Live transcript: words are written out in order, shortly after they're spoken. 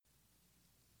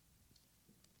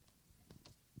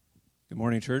Good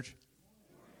morning, church.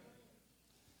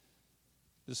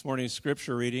 This morning's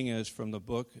scripture reading is from the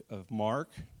book of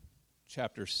Mark,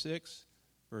 chapter 6,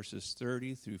 verses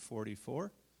 30 through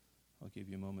 44. I'll give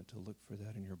you a moment to look for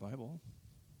that in your Bible.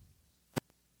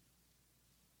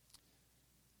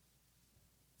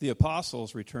 The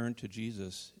apostles returned to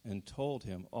Jesus and told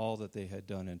him all that they had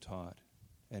done and taught.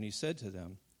 And he said to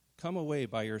them, "Come away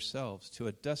by yourselves to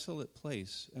a desolate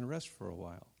place and rest for a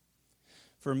while."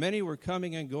 For many were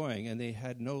coming and going, and they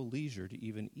had no leisure to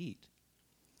even eat.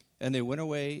 And they went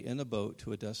away in the boat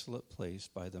to a desolate place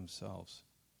by themselves.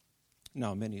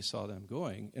 Now many saw them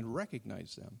going and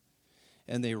recognized them.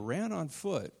 And they ran on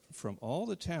foot from all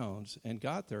the towns and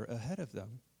got there ahead of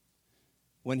them.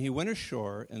 When he went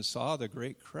ashore and saw the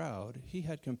great crowd, he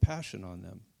had compassion on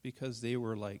them, because they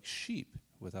were like sheep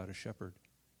without a shepherd.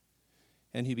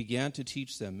 And he began to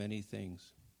teach them many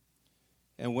things.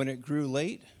 And when it grew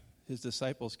late, his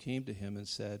disciples came to him and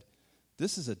said,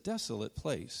 "This is a desolate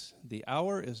place. The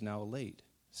hour is now late.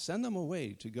 Send them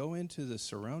away to go into the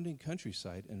surrounding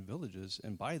countryside and villages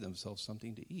and buy themselves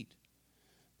something to eat."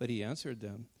 But he answered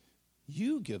them,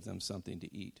 "You give them something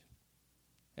to eat."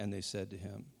 And they said to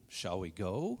him, "Shall we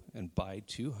go and buy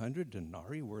 200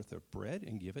 denarii worth of bread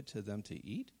and give it to them to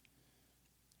eat?"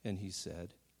 And he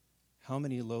said, "How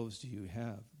many loaves do you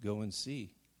have? Go and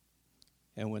see."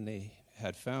 And when they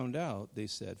had found out, they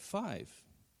said, 5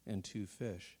 and 2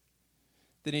 fish.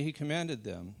 Then he commanded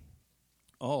them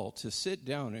all to sit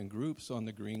down in groups on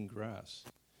the green grass.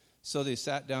 So they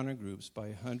sat down in groups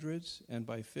by hundreds and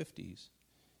by 50s.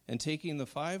 And taking the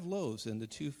 5 loaves and the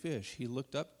 2 fish, he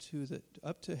looked up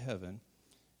to heaven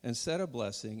and said a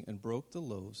blessing and broke the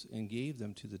loaves and gave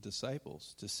them to the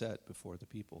disciples to set before the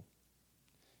people.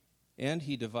 And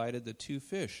he divided the 2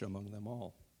 fish among them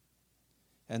all.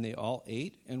 And they all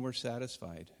ate and were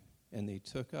satisfied. And they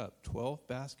took up 12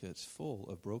 baskets full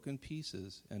of broken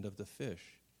pieces and of the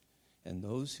fish. And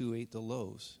those who ate the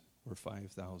loaves were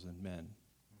 5,000 men.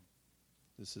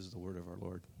 This is the word of our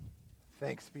Lord.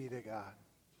 Thanks be to God.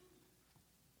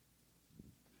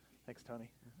 Thanks, Tony.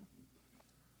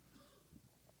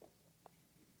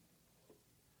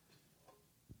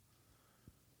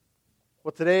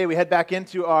 Well, today we head back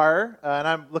into our, and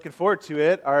I'm looking forward to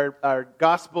it, our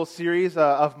gospel series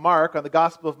of Mark, on the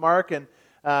Gospel of Mark. And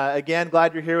again,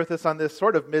 glad you're here with us on this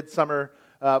sort of midsummer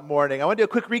morning. I want to do a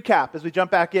quick recap as we jump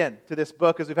back in to this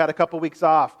book, as we've had a couple weeks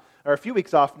off, or a few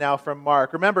weeks off now from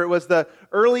Mark. Remember, it was the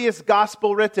earliest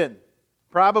gospel written,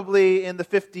 probably in the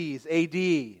 50s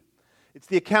AD. It's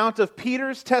the account of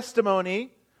Peter's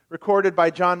testimony recorded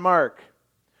by John Mark.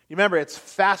 You remember, it's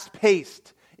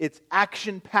fast-paced. It's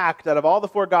action-packed. Out of all the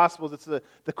 4 Gospels, it's the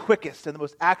quickest and the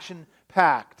most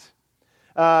action-packed.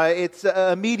 It's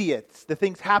immediate. The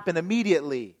things happen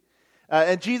immediately.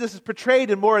 And Jesus is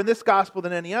portrayed more in this Gospel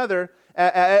than any other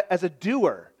as a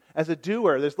doer. As a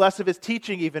doer. There's less of his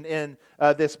teaching even in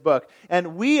this book.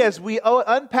 And as we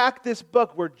unpack this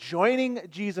book, we're joining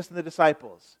Jesus and the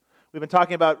disciples. We've been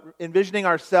talking about envisioning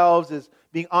ourselves as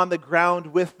being on the ground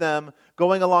with them,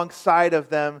 going alongside of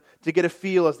them to get a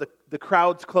feel as the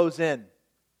crowds close in.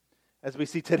 As we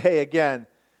see today again,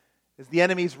 as the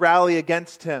enemies rally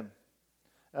against him,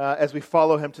 as we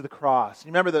follow him to the cross. You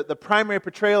remember the primary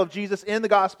portrayal of Jesus in the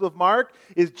Gospel of Mark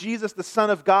is Jesus, the Son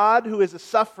of God, who is a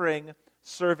suffering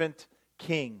servant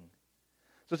king.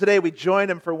 So today we join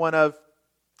him for one of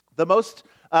the most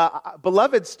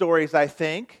beloved stories, I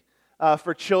think,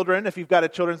 for children. If you've got a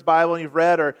children's Bible and you've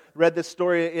read this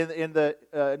story in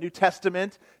the New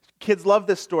Testament, kids love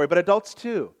this story, but adults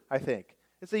too, I think.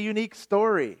 It's a unique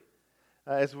story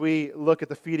as we look at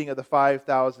the feeding of the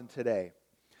 5,000 today.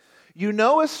 You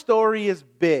know a story is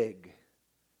big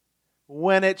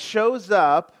when it shows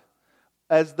up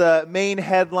as the main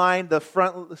headline, the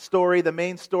front story, the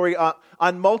main story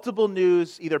on multiple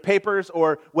news, either papers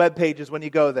or web pages when you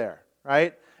go there,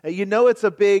 right? You know it's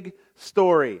a big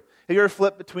story. Have you ever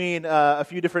flipped between a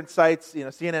few different sites,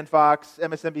 CNN, Fox,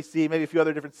 MSNBC, maybe a few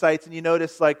other different sites, and you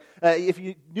notice, if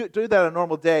you do that on a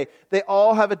normal day, they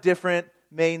all have a different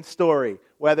main story,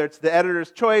 whether it's the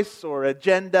editor's choice or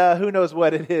agenda, who knows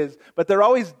what it is, but they're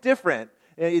always different.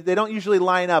 They don't usually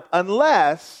line up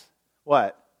unless,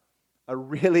 what? A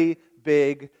really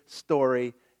big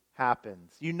story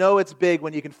happens. You know it's big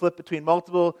when you can flip between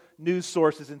multiple news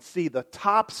sources and see the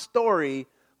top story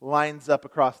lines up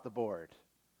across the board.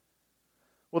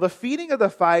 Well, the feeding of the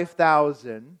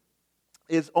 5,000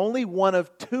 is only one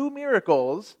of 2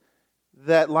 miracles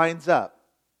that lines up,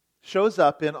 shows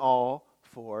up in all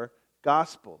 4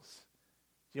 Gospels.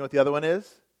 Do you know what the other one is?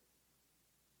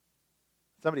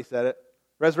 Somebody said it.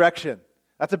 Resurrection.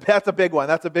 That's a big one.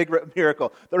 That's a big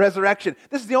miracle. The resurrection.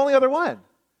 This is the only other one.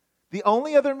 The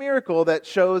only other miracle that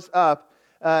shows up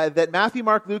that Matthew,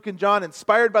 Mark, Luke, and John,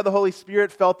 inspired by the Holy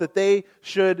Spirit, felt that they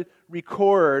should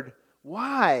record.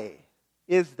 Why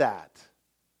is that?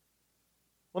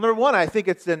 Well, number one, I think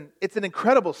it's an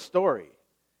incredible story.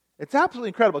 It's absolutely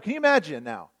incredible. Can you imagine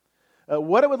now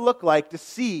what it would look like to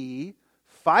see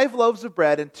 5 loaves of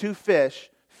bread and 2 fish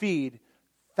feed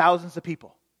thousands of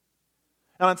people?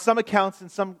 And on some accounts, in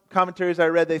some commentaries I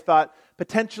read, they thought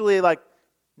potentially like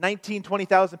 19,000,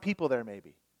 20,000 people there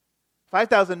maybe.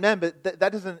 5,000 men, but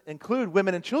that doesn't include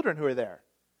women and children who are there.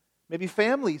 Maybe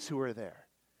families who are there.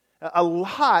 A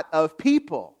lot of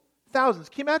people. Thousands.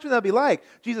 Can you imagine what that would be like?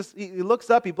 Jesus, he looks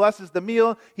up, he blesses the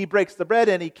meal, he breaks the bread,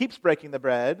 and he keeps breaking the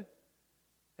bread.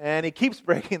 And he keeps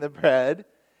breaking the bread.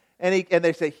 And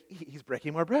they say, he's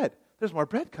breaking more bread. There's more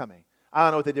bread coming. I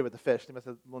don't know what they did with the fish. They must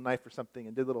have a little knife or something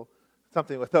and did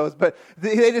something with those. But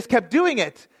they just kept doing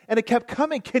it. And it kept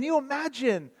coming. Can you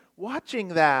imagine watching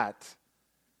that?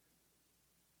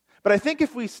 But I think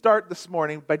if we start this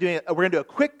morning by we're going to do a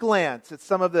quick glance at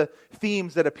some of the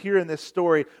themes that appear in this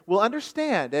story, we'll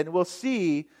understand and we'll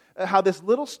see how this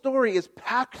little story is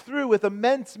packed through with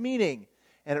immense meaning,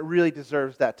 and it really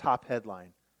deserves that top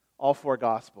headline, all 4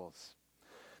 Gospels.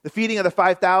 The feeding of the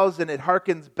 5,000, it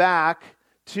harkens back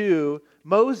to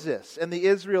Moses and the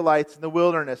Israelites in the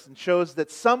wilderness and shows that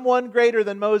someone greater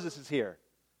than Moses is here.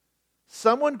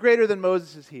 Someone greater than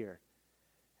Moses is here.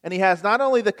 And he has not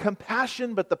only the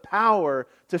compassion, but the power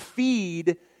to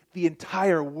feed the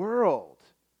entire world.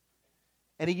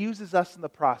 And he uses us in the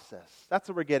process. That's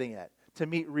what we're getting at, to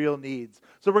meet real needs.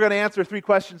 So we're going to answer 3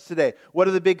 questions today. What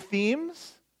are the big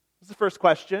themes? That's the first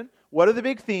question. What are the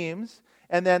big themes?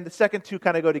 And then the second 2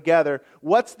 kind of go together.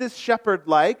 What's this shepherd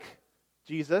like,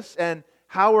 Jesus? And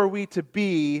how are we to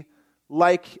be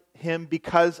like him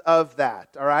because of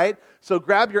that, all right? So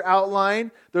grab your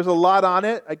outline. There's a lot on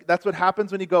it. That's what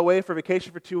happens when you go away for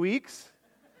vacation for 2 weeks.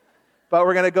 But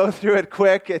we're going to go through it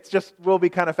quick. We'll be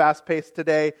kind of fast-paced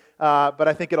today, but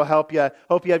I think it'll help you.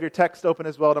 Hope you have your text open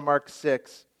as well to Mark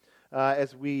 6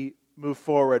 as we move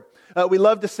forward. We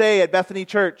love to say at Bethany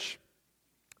Church,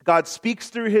 God speaks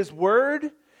through his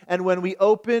word, and when we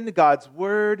open God's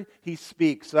word, he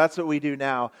speaks. So that's what we do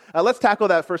now. Let's tackle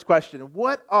that first question.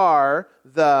 What are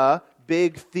the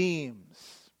big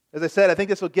themes? As I said, I think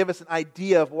this will give us an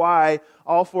idea of why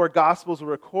all 4 Gospels will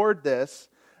record this.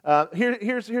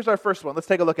 Here's our first one. Let's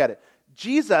take a look at it.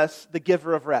 Jesus, the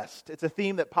giver of rest. It's a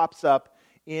theme that pops up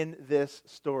in this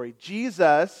story.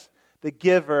 Jesus, the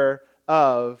giver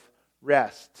of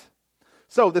rest.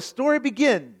 So the story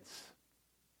begins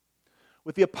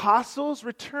with the apostles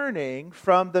returning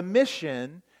from the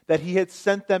mission that he had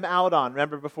sent them out on.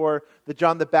 Remember before the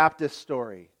John the Baptist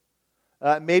story.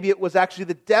 Maybe it was actually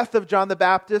the death of John the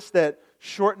Baptist that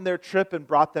shortened their trip and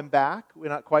brought them back. We're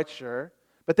not quite sure.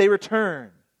 But they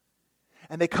return.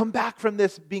 And they come back from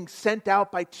this being sent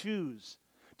out by 2s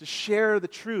to share the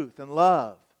truth and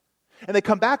love. And they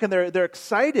come back and they're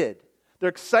excited. They're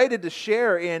excited to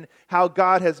share in how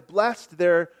God has blessed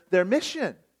their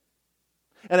mission.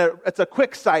 And it's a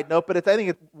quick side note, but I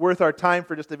think it's worth our time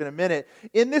for just even a minute.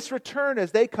 In this return,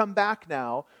 as they come back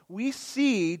now, we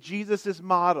see Jesus'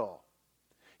 model.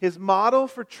 His model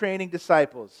for training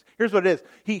disciples. Here's what it is.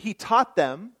 He taught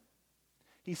them.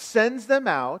 He sends them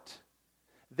out.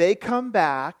 They come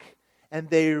back, and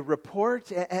they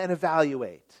report and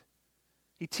evaluate.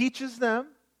 He teaches them.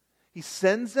 He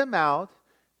sends them out.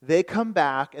 They come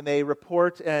back, and they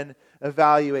report and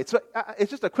evaluate. So it's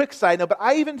just a quick side note, but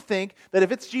I even think that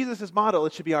if it's Jesus' model,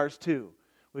 it should be ours too.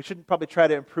 We shouldn't probably try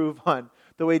to improve on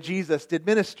the way Jesus did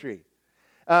ministry.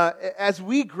 As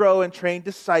we grow and train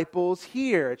disciples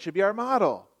here, it should be our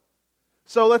model.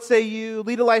 So let's say you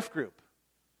lead a life group,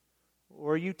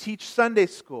 or you teach Sunday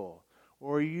school,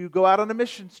 or you go out on a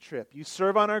missions trip, you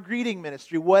serve on our greeting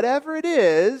ministry. Whatever it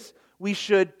is, we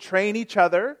should train each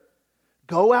other,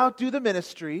 go out, do the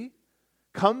ministry,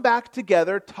 come back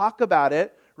together, talk about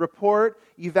it, report,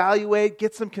 evaluate,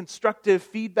 get some constructive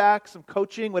feedback, some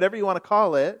coaching, whatever you want to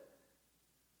call it,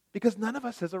 because none of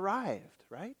us has arrived,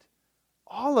 right?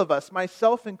 All of us,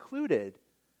 myself included,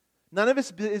 none of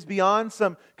us is beyond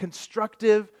some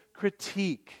constructive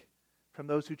critique from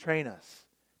those who train us.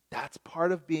 That's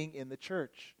part of being in the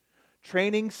church.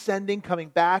 Training, sending, coming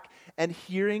back, and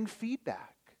hearing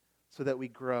feedback so that we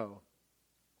grow.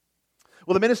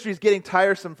 Well, the ministry is getting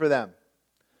tiresome for them.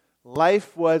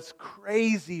 Life was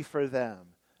crazy for them.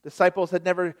 Disciples had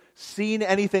never seen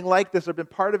anything like this or been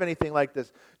part of anything like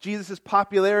this. Jesus'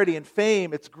 popularity and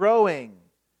fame, it's growing.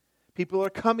 People are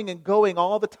coming and going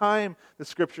all the time, the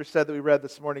scripture said that we read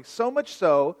this morning. So much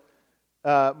so,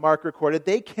 Mark recorded,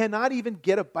 they cannot even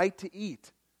get a bite to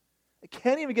eat. I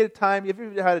can't even get a time. Have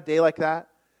you ever had a day like that?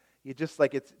 You just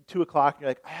it's 2 o'clock and you're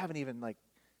like, I haven't even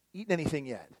eaten anything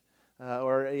yet.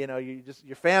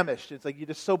 You're famished. It's you're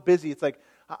just so busy. It's I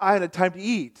haven't had time to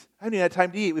eat. I haven't even had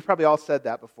time to eat. We've probably all said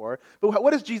that before. But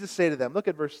what does Jesus say to them? Look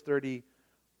at verse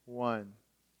 31.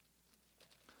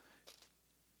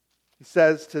 He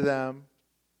says to them,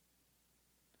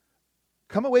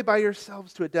 come away by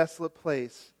yourselves to a desolate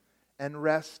place and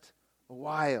rest a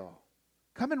while.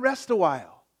 Come and rest a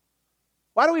while.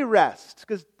 Why do we rest?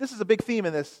 Because this is a big theme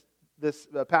in this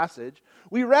passage.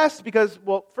 We rest because,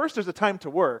 first there's a time to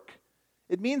work.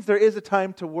 It means there is a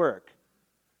time to work.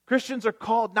 Christians are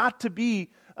called not to be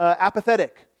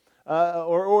apathetic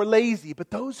or lazy,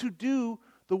 but those who do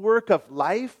the work of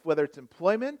life, whether it's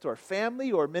employment or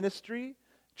family or ministry,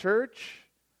 church,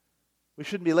 we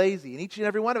shouldn't be lazy. And each and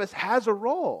every one of us has a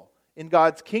role in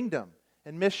God's kingdom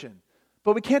and mission.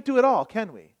 But we can't do it all,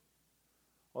 can we?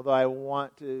 Although I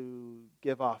want to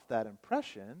give off that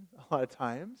impression a lot of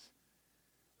times.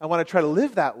 I want to try to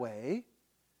live that way.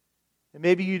 And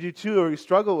maybe you do too, or you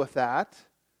struggle with that.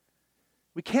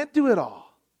 We can't do it all.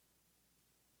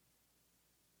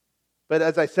 But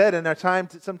as I said, in our time,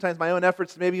 sometimes my own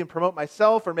efforts to maybe even promote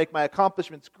myself or make my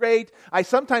accomplishments great, I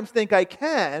sometimes think I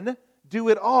can do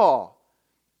it all.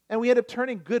 And we end up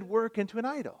turning good work into an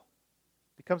idol.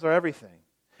 It becomes our everything.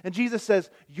 And Jesus says,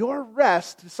 your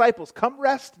rest, disciples, come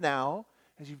rest now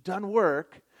as you've done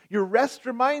work. Your rest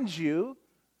reminds you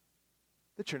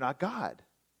that you're not God.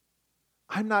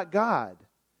 I'm not God.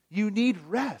 You need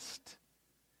rest.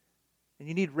 And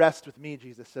you need rest with me,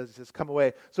 Jesus says. He says, come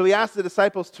away. So he asks the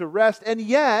disciples to rest and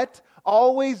yet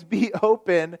always be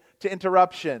open to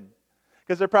interruption.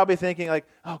 Because they're probably thinking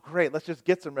oh great, let's just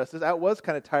get some rest. That was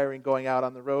kind of tiring going out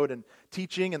on the road and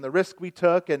teaching and the risk we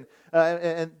took. And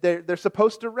they're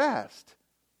supposed to rest.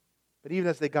 But even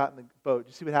as they got in the boat,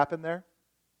 you see what happened there?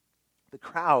 The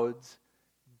crowds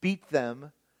beat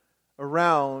them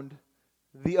around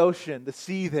the ocean, the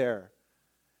sea there.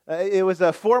 It was a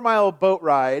 4-mile boat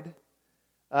ride.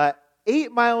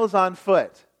 8 miles on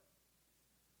foot.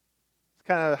 It's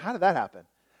kind of, how did that happen?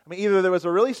 I mean, either there was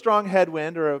a really strong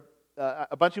headwind or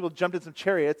a bunch of people jumped in some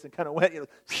chariots and kind of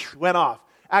went off.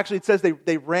 Actually, it says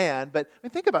they ran, but I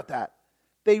mean, think about that.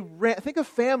 They ran. Think of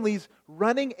families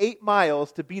running 8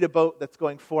 miles to beat a boat that's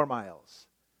going 4 miles.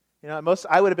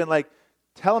 I would have been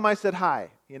tell them I said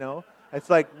hi. It's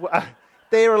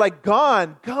they were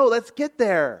gone, go, let's get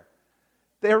there.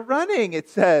 They're running, it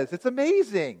says. It's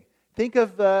amazing. Think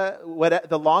of the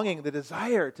longing, the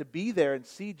desire to be there and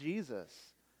see Jesus.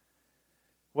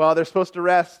 Well, they're supposed to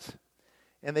rest,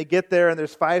 and they get there, and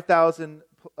there's 5,000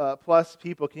 plus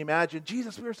people. Can you imagine?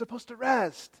 Jesus, we were supposed to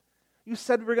rest. You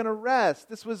said we were going to rest.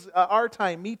 This was our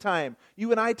time, me time,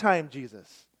 you and I time,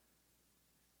 Jesus.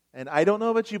 And I don't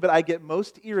know about you, but I get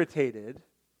most irritated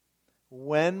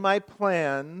when my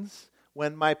plans,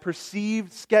 when my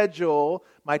perceived schedule,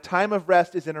 my time of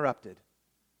rest is interrupted.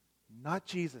 Not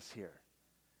Jesus here.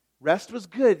 Rest was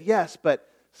good, yes, but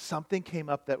something came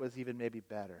up that was even maybe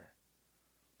better.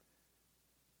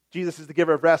 Jesus is the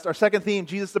giver of rest. Our second theme,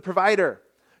 Jesus the provider.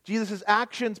 Jesus'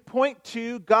 actions point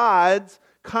to God's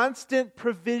constant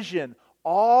provision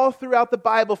all throughout the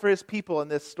Bible for his people in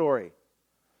this story.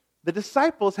 The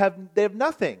disciples have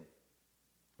nothing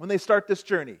when they start this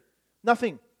journey.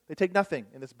 Nothing. They take nothing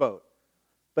in this boat.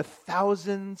 But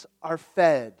thousands are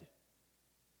fed.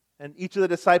 And each of the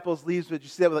disciples leaves with, you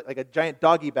see that with a giant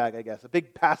doggy bag, I guess, a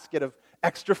big basket of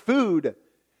extra food.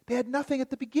 They had nothing at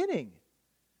the beginning.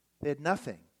 They had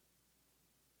nothing.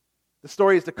 The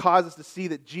story is to cause us to see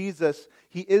that Jesus,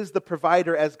 he is the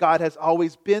provider as God has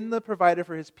always been the provider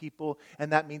for his people,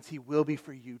 and that means he will be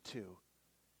for you too.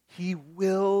 He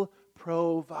will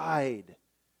provide.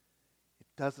 It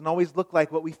doesn't always look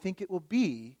like what we think it will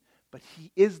be, but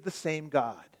he is the same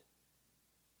God,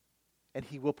 and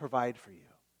he will provide for you.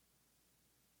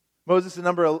 Moses in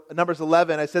Numbers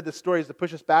 11, I said this story is to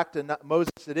push us back to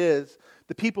Moses. It is.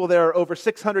 The people there are over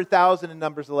 600,000 in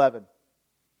Numbers 11.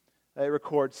 It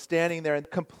records standing there and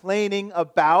complaining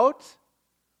about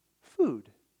food.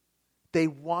 They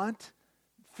want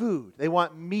food. They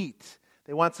want meat.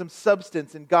 They want some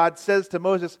substance. And God says to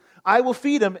Moses, I will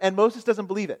feed them. And Moses doesn't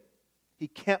believe it. He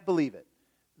can't believe it.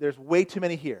 There's way too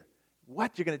many here.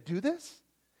 What? You're going to do this?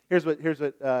 Here's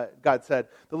what God said.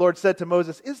 The Lord said to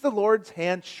Moses, is the Lord's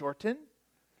hand shortened?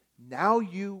 Now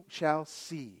you shall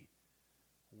see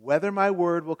whether my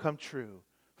word will come true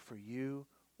for you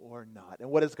or not.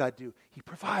 And what does God do? He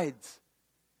provides.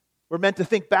 We're meant to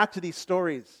think back to these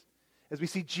stories as we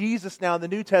see Jesus now in the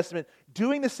New Testament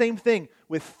doing the same thing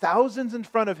with thousands in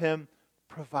front of him,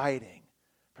 providing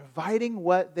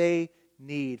what they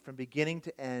need from beginning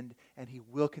to end, and he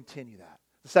will continue that.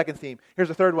 The second theme. Here's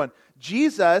the third one.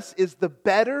 Jesus is the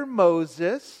better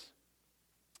Moses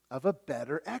of a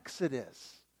better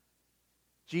Exodus.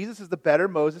 Jesus is the better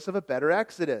Moses of a better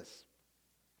Exodus.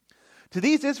 To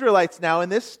these Israelites now in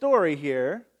this story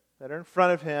here that are in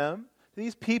front of him, to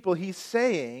these people, he's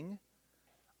saying,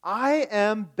 I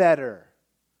am better.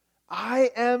 I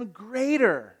am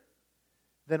greater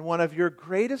than one of your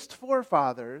greatest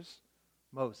forefathers,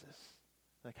 Moses.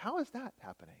 Like, how is that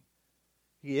happening?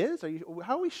 He is?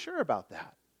 How are we sure about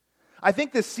that? I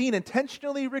think this scene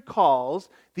intentionally recalls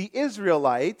the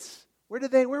Israelites. Where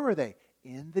were they?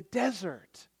 In the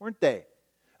desert, weren't they?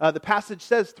 The passage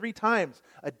says 3 times,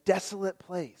 a desolate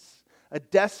place. A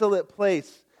desolate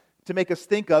place to make us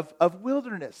think of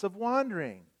wilderness, of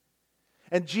wandering.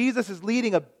 And Jesus is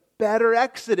leading a better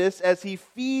exodus as he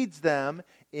feeds them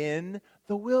in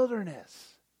the wilderness.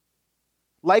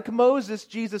 Like Moses,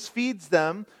 Jesus feeds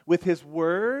them with his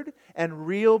word and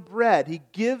real bread. He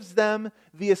gives them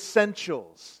the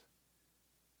essentials.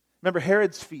 Remember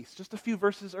Herod's feast, just a few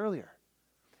verses earlier.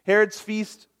 Herod's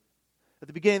feast at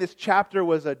the beginning of this chapter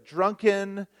was a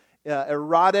drunken,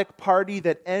 erotic party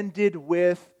that ended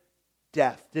with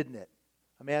death, didn't it?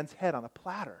 A man's head on a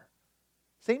platter.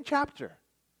 Same chapter.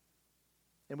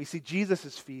 And we see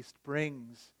Jesus' feast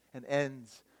brings and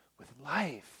ends with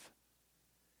life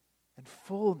and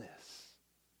fullness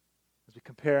as we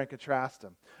compare and contrast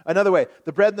them. Another way,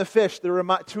 the bread and the fish, to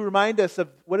remind us of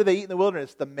what do they eat in the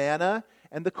wilderness? The manna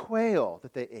and the quail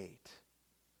that they ate.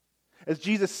 As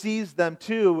Jesus sees them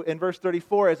too in verse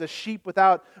 34 as a sheep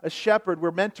without a shepherd,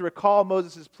 we're meant to recall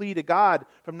Moses' plea to God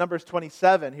from Numbers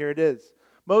 27. Here it is.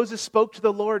 Moses spoke to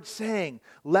the Lord saying,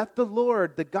 let the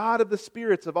Lord, the God of the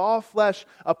spirits of all flesh,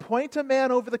 appoint a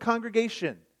man over the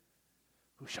congregation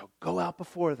who shall go out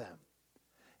before them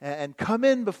and come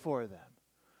in before them,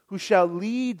 who shall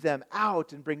lead them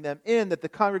out and bring them in, that the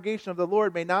congregation of the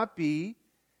Lord may not be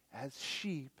as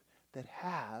sheep that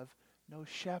have no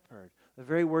shepherd. The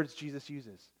very words Jesus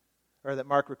uses, or that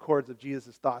Mark records of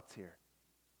Jesus' thoughts here.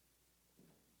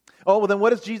 Oh, well then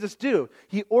what does Jesus do?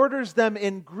 He orders them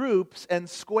in groups and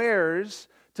squares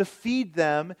to feed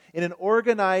them in an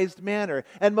organized manner.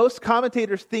 And most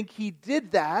commentators think he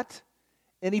did that,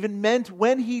 and even meant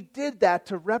when he did that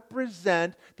to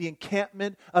represent the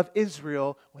encampment of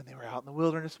Israel when they were out in the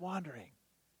wilderness wandering.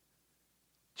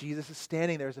 Jesus is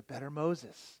standing there as a better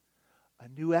Moses, a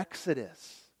new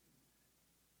Exodus,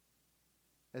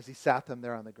 as he sat them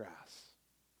there on the grass.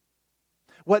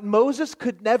 What Moses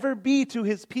could never be to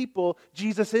his people,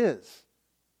 Jesus is.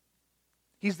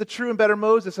 He's the true and better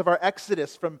Moses of our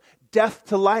exodus from death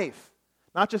to life.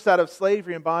 Not just out of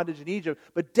slavery and bondage in Egypt,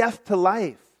 but death to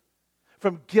life.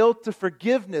 From guilt to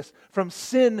forgiveness, from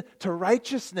sin to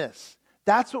righteousness.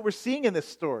 That's what we're seeing in this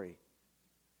story.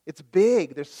 It's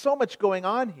big. There's so much going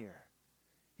on here.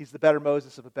 He's the better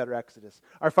Moses of a better exodus.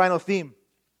 Our final theme,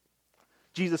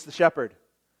 Jesus the shepherd.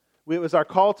 It was our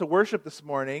call to worship this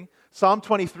morning. Psalm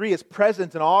 23 is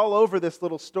present and all over this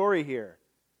little story here.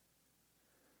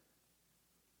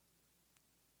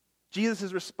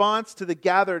 Jesus' response to the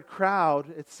gathered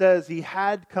crowd, it says he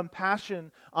had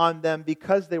compassion on them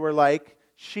because they were like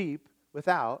sheep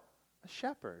without a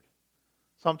shepherd.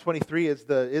 Psalm 23 is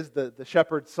the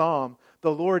shepherd's psalm.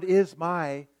 The Lord is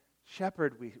my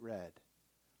shepherd, we read.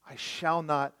 I shall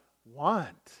not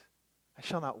want. I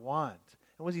shall not want.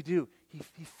 And what does he do?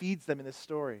 He feeds them in this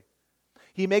story.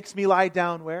 He makes me lie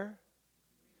down where?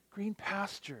 Green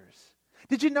pastures.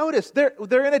 Did you notice?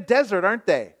 They're in a desert, aren't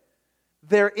they?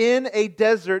 They're in a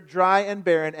desert, dry and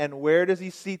barren, and where does he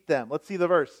seat them? Let's see the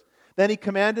verse. Then he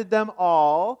commanded them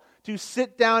all to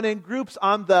sit down in groups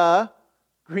on the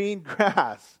green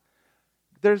grass.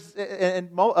 And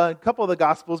a couple of the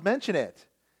Gospels mention it.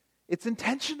 It's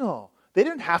intentional. They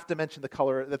didn't have to mention the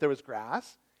color, that there was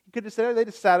grass. He could have said, they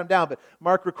just sat him down. But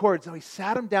Mark records, he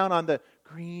sat him down on the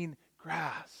green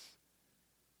grass.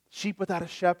 Sheep without a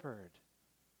shepherd.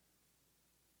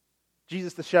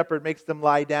 Jesus the shepherd makes them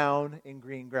lie down in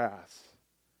green grass.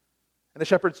 And the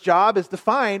shepherd's job is to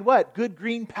find what? Good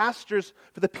green pastures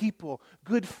for the people.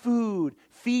 Good food.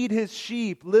 Feed his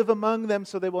sheep. Live among them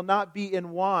so they will not be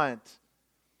in want.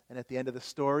 And at the end of the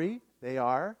story, they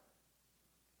are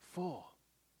full.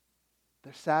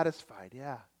 They're satisfied,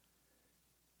 yeah.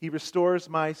 He restores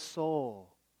my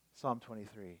soul, Psalm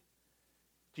 23.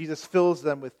 Jesus fills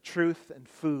them with truth and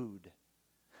food.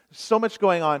 There's so much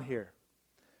going on here.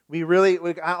 We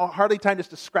hardly time just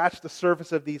to scratch the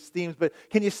surface of these themes, but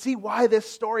can you see why this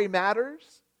story matters?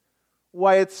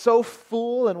 Why it's so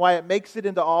full and why it makes it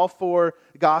into all 4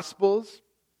 Gospels?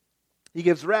 He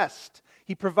gives rest.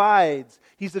 He provides.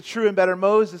 He's the true and better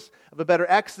Moses of a better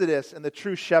Exodus and the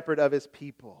true shepherd of his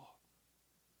people.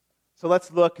 So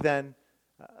let's look then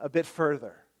a bit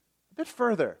further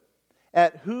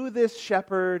at who this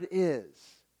shepherd is.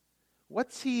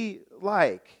 What's he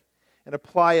like? And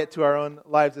apply it to our own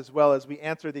lives as well as we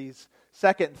answer these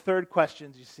second and third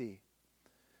questions you see.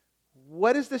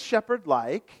 What is this shepherd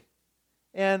like?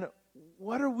 And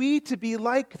what are we to be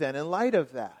like then in light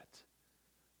of that?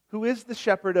 Who is the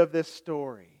shepherd of this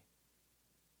story?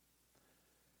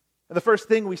 And the first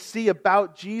thing we see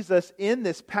about Jesus in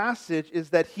this passage is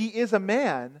that he is a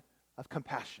man of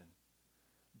compassion.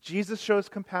 Jesus shows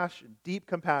compassion, deep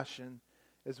compassion,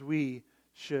 as we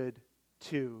should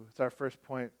too. It's our first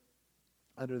point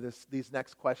under these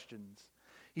next questions.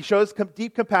 He shows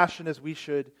deep compassion as we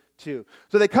should too.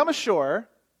 So they come ashore,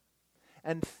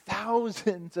 and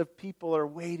thousands of people are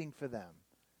waiting for them.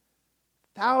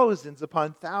 Thousands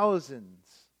upon thousands.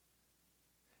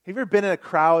 Have you ever been in a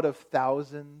crowd of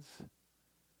thousands?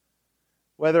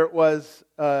 Whether it was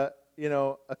a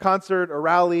concert or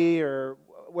rally or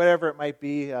whatever it might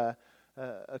be, a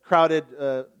crowded,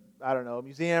 a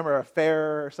museum or a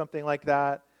fair or something like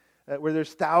that, where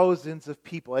there's thousands of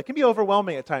people. It can be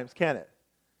overwhelming at times, can't it?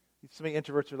 So many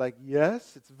introverts are like,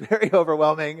 yes, it's very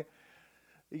overwhelming.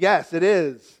 Yes, it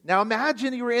is. Now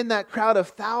imagine you were in that crowd of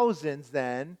thousands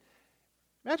then.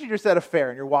 Imagine you're just at a fair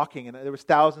and you're walking and there was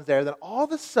thousands there. Then all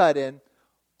of a sudden,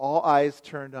 all eyes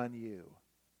turned on you.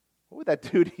 What would that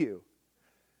do to you?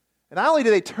 And not only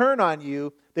did they turn on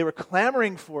you, they were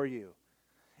clamoring for you.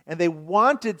 And they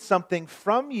wanted something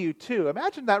from you too.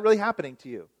 Imagine that really happening to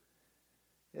you.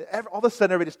 All of a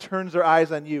sudden, everybody just turns their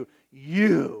eyes on you.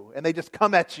 And they just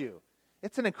come at you.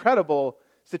 It's an incredible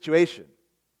situation.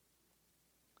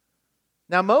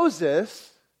 Now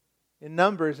Moses, in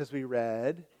Numbers as we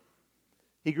read,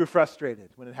 he grew frustrated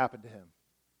when it happened to him.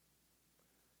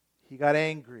 He got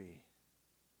angry.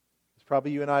 As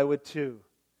probably you and I would too.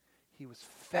 He was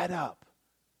fed up.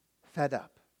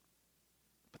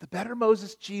 But the better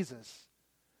Moses, Jesus,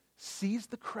 sees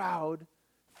the crowd,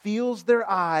 feels their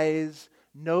eyes,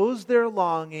 knows their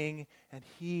longing, and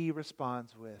he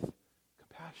responds with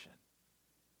compassion.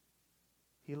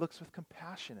 He looks with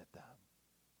compassion at them.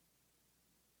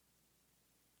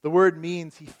 The word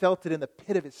means he felt it in the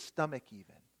pit of his stomach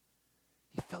even.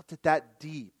 He felt it that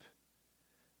deep.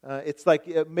 It's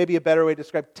like maybe a better way to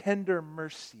describe tender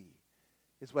mercy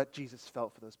is what Jesus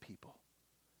felt for those people.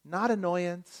 Not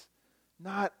annoyance,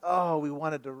 not, we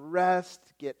wanted to rest,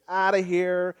 get out of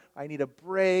here, I need a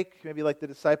break, maybe like the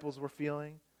disciples were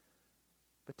feeling,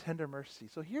 but tender mercy.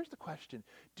 So here's the question.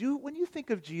 When you think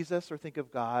of Jesus or think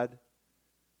of God,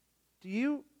 do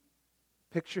you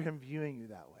picture him viewing you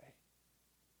that way?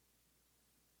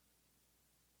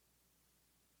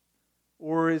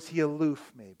 Or is he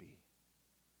aloof maybe?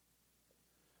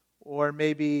 Or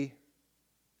maybe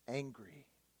angry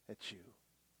at you?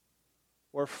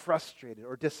 Or frustrated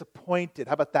or disappointed?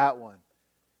 How about that one?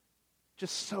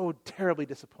 Just so terribly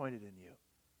disappointed in you.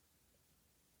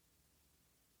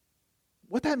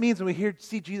 What that means when we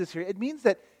see Jesus here, it means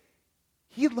that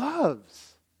he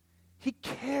loves. He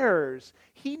cares.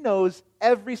 He knows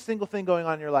every single thing going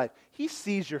on in your life. He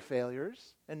sees your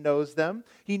failures and knows them.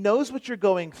 He knows what you're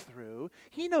going through.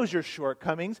 He knows your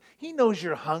shortcomings. He knows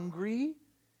you're hungry.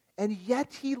 And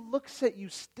yet he looks at you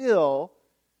still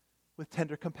with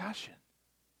tender compassion.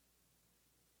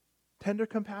 Tender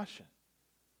compassion.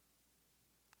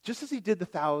 Just as he did the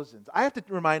thousands. I have to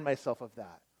remind myself of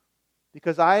that.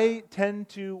 Because I tend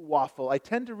to waffle. I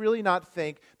tend to really not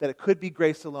think that it could be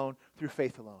grace alone through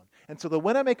faith alone. And so that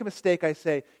when I make a mistake, I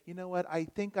say, you know what? I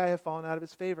think I have fallen out of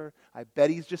his favor. I bet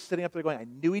he's just sitting up there going, I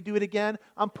knew he'd do it again.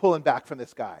 I'm pulling back from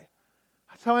this guy.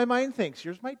 That's how my mind thinks.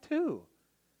 Yours might too.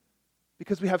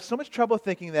 Because we have so much trouble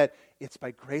thinking that it's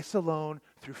by grace alone,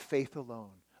 through faith alone.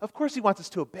 Of course he wants us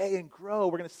to obey and grow.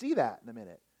 We're going to see that in a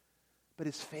minute. But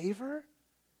his favor,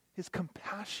 his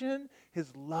compassion,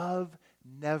 his love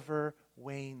never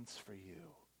wanes for you.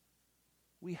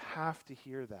 We have to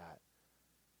hear that.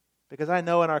 Because I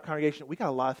know in our congregation, we got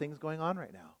a lot of things going on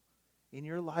right now. In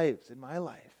your lives, in my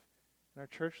life, in our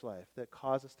church life, that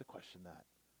cause us to question that.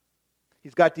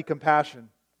 He's got deep compassion.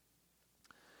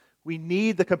 We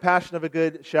need the compassion of a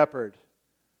good shepherd.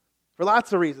 For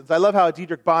lots of reasons. I love how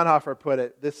Dietrich Bonhoeffer put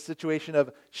it, this situation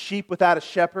of sheep without a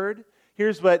shepherd.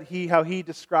 Here's how he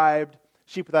described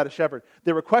sheep without a shepherd.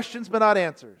 There were questions but not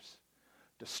answers.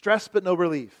 Distress but no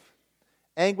relief.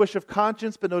 Anguish of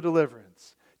conscience but no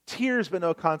deliverance. Tears but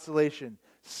no consolation.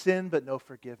 Sin but no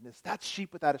forgiveness. That's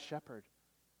sheep without a shepherd.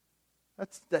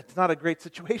 That's not a great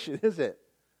situation, is it?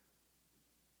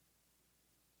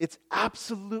 It's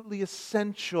absolutely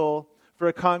essential for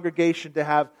a congregation to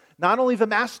have not only the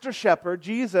master shepherd,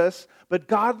 Jesus, but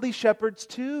godly shepherds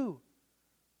too,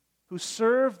 who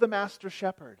serve the master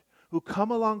shepherd, who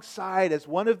come alongside as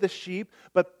one of the sheep,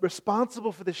 but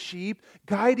responsible for the sheep,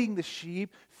 guiding the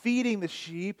sheep, feeding the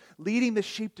sheep, leading the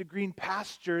sheep to green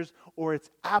pastures, or it's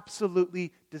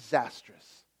absolutely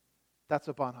disastrous. That's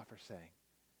what Bonhoeffer's saying.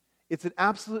 It's an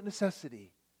absolute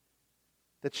necessity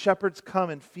that shepherds come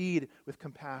and feed with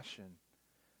compassion.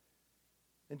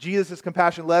 And Jesus'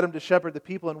 compassion led him to shepherd the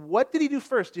people. And what did he do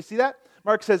first? Do you see that?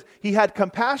 Mark says he had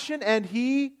compassion and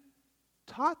he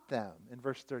taught them in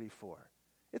verse 34.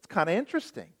 It's kind of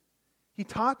interesting. He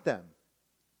taught them.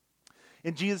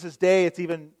 In Jesus' day, it's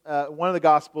even one of the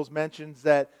Gospels mentions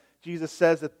that Jesus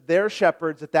says that their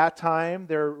shepherds at that time,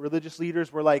 their religious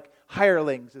leaders, were like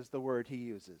hirelings, is the word he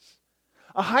uses.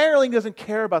 A hireling doesn't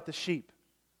care about the sheep.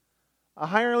 A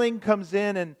hireling comes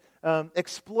in and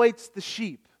exploits the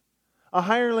sheep. A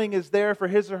hireling is there for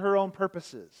his or her own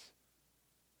purposes.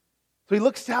 So he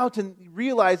looks out and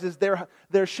realizes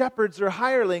their shepherds are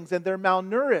hirelings and they're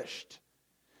malnourished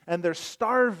and they're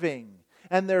starving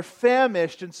and they're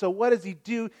famished. And so what does he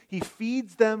do? He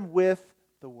feeds them with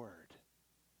the word.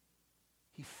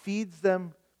 He feeds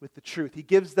them with the truth. He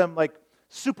gives them like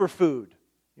superfood,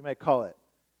 you might call it.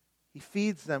 He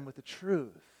feeds them with the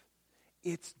truth.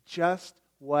 It's just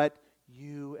what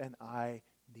you and I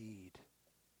need.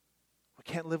 We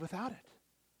can't live without it.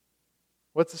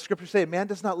 What's the scripture say? Man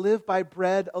does not live by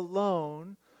bread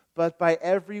alone, but by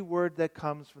every word that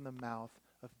comes from the mouth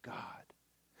of God.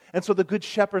 And so the good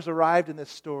shepherds arrived in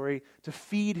this story to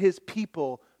feed his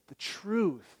people the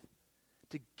truth,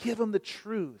 to give them the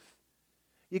truth.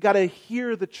 You got to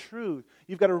hear the truth.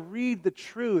 You've got to read the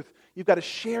truth. You've got to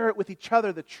share it with each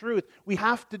other, the truth. We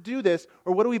have to do this,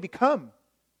 or what do we become?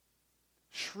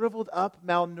 Shriveled up,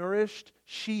 malnourished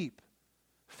sheep,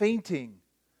 fainting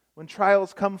when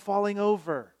trials come, falling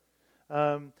over,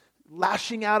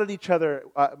 lashing out at each other.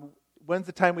 When's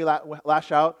the time we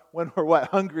lash out? When we're what?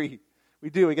 Hungry. We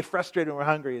do. We get frustrated when we're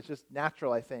hungry. It's just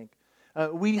natural, I think.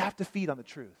 We have to feed on the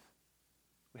truth.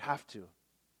 We have to.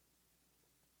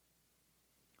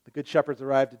 The good shepherds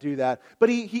arrived to do that. But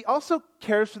he also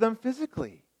cares for them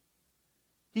physically.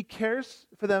 He cares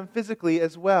for them physically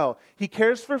as well. He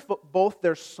cares for both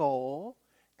their soul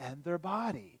and their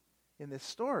body in this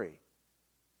story.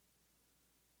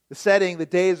 The setting, the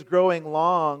day is growing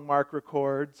long, Mark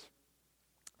records.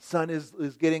 Sun is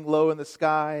getting low in the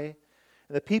sky.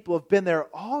 And the people have been there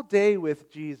all day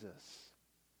with Jesus.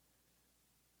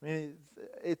 I mean,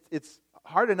 it's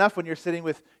hard enough when you're sitting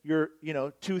with your,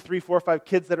 2, 3, 4, 5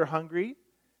 kids that are hungry.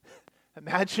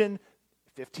 Imagine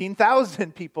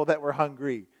 15,000 people that were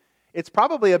hungry. It's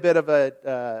probably a bit of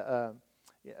a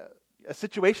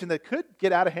situation that could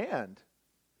get out of hand.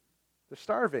 They're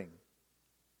starving.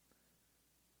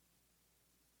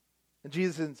 And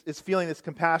Jesus is feeling this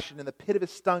compassion in the pit of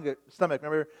his stomach,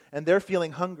 remember? And they're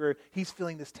feeling hunger. He's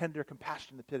feeling this tender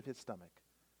compassion in the pit of his stomach.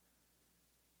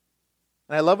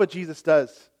 And I love what Jesus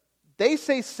does. They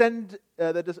say,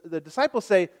 the disciples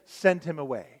say, send him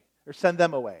away, or send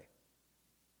them away.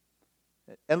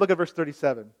 And look at verse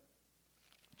 37.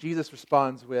 Jesus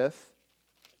responds with,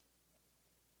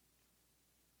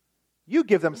 you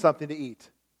give them something to eat.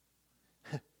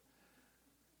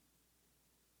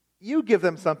 You give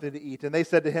them something to eat. And they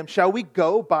said to him, shall we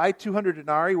go buy 200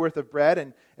 denarii worth of bread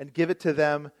and give it to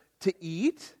them to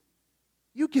eat?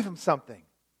 You give them something.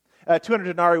 200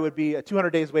 denarii would be 200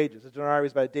 days' wages. A denarii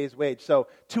is about a day's wage. So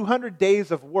 200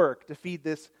 days of work to feed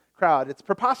this crowd. It's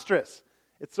preposterous.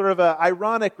 It's sort of an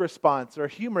ironic response or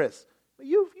humorous. But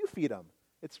you feed them.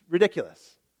 It's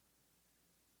ridiculous.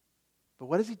 But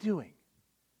what is he doing?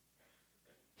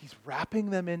 He's wrapping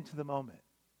them into the moment.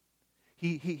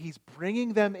 He's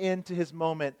bringing them into his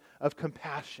moment of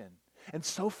compassion. And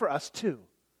so for us too.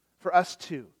 For us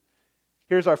too.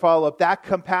 Here's our follow-up. That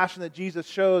compassion that Jesus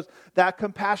shows, that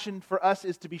compassion for us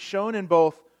is to be shown in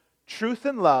both truth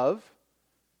and love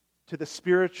to the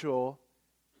spiritual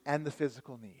and the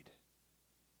physical need.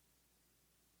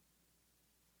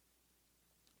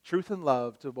 Truth and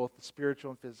love to both the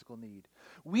spiritual and physical need.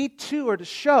 We too are to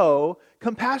show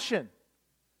compassion.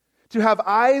 To have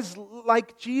eyes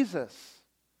like Jesus.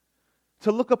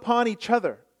 To look upon each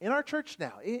other. In our church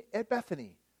now, at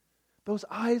Bethany. Those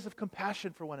eyes of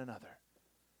compassion for one another.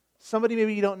 Somebody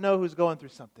maybe you don't know who's going through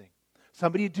something.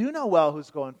 Somebody you do know well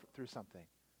who's going through something.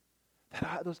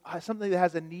 Something that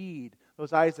has a need.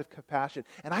 Those eyes of compassion.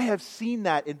 And I have seen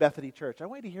that in Bethany Church. I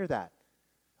want you to hear that.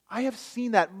 I have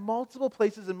seen that multiple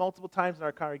places and multiple times in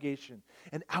our congregation.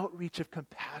 An outreach of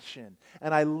compassion.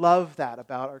 And I love that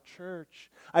about our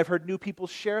church. I've heard new people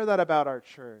share that about our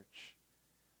church.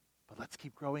 But let's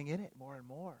keep growing in it more and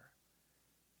more.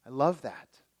 I love that.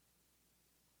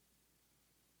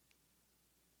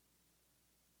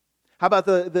 How about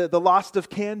the lost of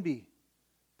Canby?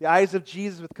 The eyes of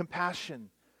Jesus with compassion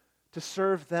to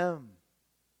serve them.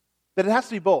 But it has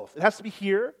to be both. It has to be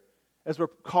here, as we're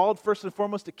called first and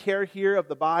foremost to care here of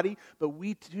the body, but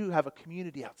we too have a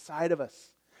community outside of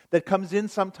us that comes in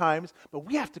sometimes, but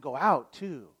we have to go out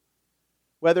too.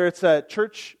 Whether it's a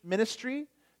church ministry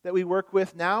that we work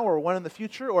with now or one in the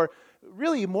future, or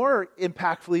really more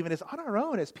impactful even is on our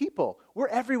own as people. We're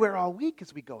everywhere all week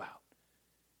as we go out.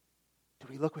 Do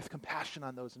we look with compassion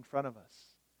on those in front of us?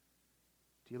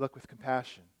 Do you look with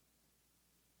compassion?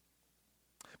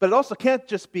 But it also can't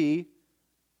just be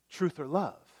truth or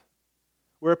love.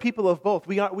 We're a people of both.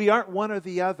 We aren't one or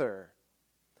the other.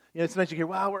 Sometimes you hear,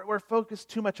 well, we're focused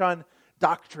too much on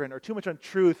doctrine or too much on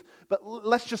truth, but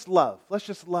let's just love. Let's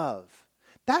just love.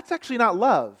 That's actually not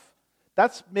love.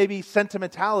 That's maybe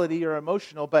sentimentality or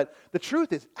emotional, but the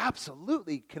truth is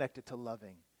absolutely connected to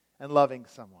loving and loving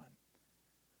someone.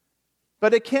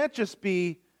 But it can't just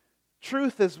be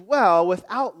truth as well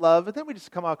without love, and then we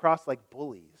just come across like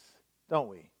bullies, don't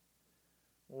we?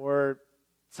 Or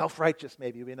self-righteous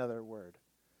maybe would be another word.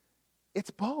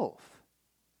 It's both.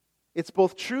 It's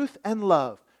both truth and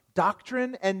love,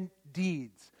 doctrine and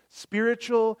deeds,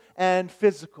 spiritual and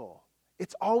physical.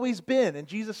 It's always been, and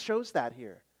Jesus shows that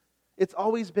here. It's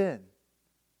always been.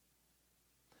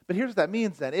 But here's what that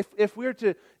means then. If we're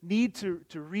to need to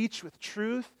reach with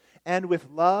truth and with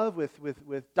love,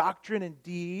 with doctrine and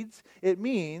deeds, it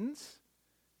means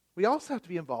we also have to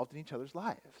be involved in each other's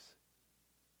lives.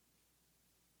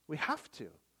 We have to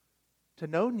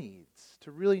know needs,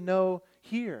 to really know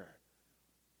here.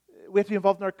 We have to be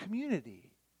involved in our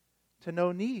community, to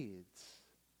know needs.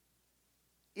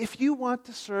 If you want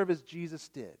to serve as Jesus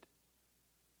did,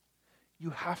 you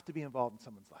have to be involved in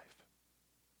someone's life.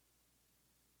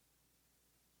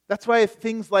 That's why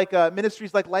things like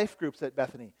ministries like life groups at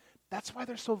Bethany, that's why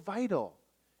they're so vital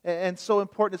and so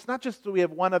important. It's not just that we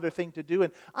have one other thing to do.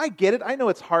 And I get it. I know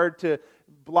it's hard to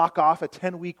block off a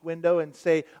 10-week window and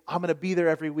say, I'm going to be there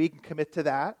every week and commit to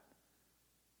that.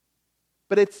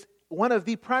 But it's one of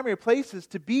the primary places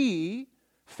to be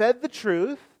fed the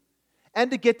truth and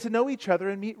to get to know each other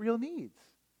and meet real needs.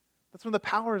 That's one of the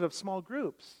powers of small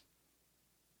groups.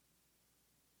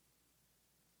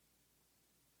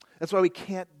 That's why we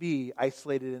can't be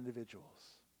isolated individuals.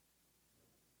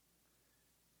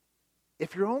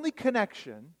 If your only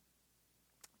connection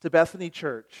to Bethany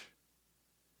Church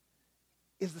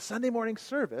is the Sunday morning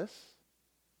service,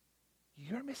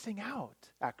 you're missing out,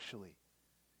 actually.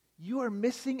 You are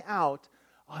missing out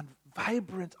on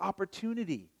vibrant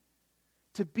opportunity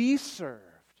to be served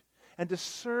and to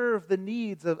serve the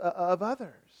needs of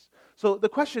others. So the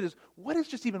question is, what is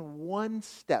just even one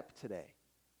step today?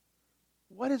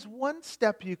 What is one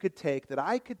step you could take that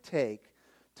I could take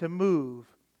to move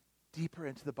deeper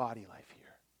into the body life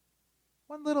here?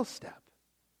 One little step.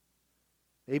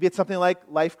 Maybe it's something like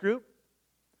life group.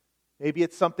 Maybe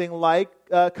it's something like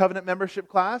covenant membership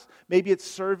class. Maybe it's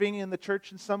serving in the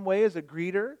church in some way as a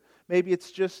greeter. Maybe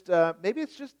it's just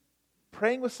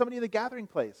praying with somebody in the gathering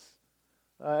place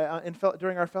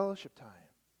during our fellowship time.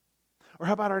 Or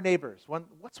how about our neighbors?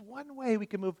 What's one way we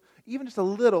can move, even just a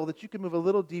little, that you can move a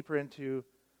little deeper into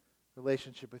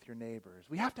relationship with your neighbors?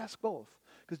 We have to ask both,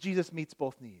 because Jesus meets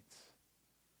both needs.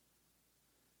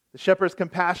 The shepherd's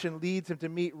compassion leads him to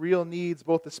meet real needs,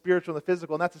 both the spiritual and the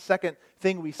physical. And that's the second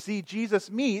thing we see.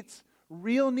 Jesus meets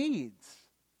real needs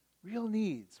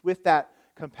with that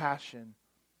compassion,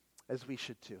 as we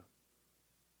should too.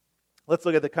 Let's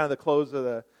look at the close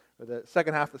of the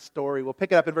second half of the story. We'll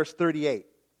pick it up in verse 38.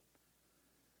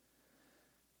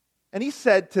 And he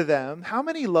said to them, "How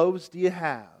many loaves do you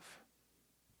have?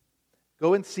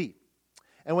 Go and see."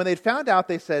 And when they'd found out,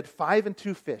 they said, 5 and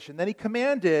 2 fish. And then he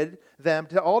commanded them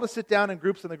all to sit down in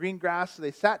groups on the green grass. So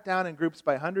they sat down in groups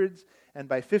by hundreds and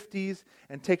by 50s.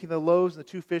 And taking the loaves and the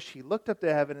 2 fish, he looked up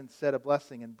to heaven and said a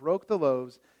blessing, and broke the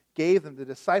loaves, gave them to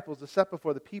the disciples to set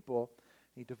before the people.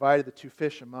 He divided the 2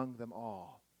 fish among them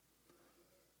all.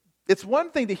 It's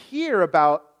one thing to hear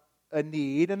about a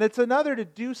need, and it's another to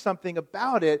do something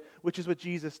about it, which is what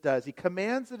Jesus does. He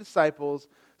commands the disciples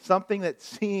something that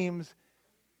seems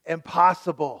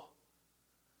impossible,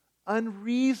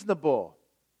 unreasonable.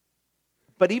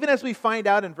 But even as we find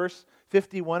out in verse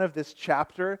 51 of this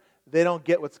chapter, they don't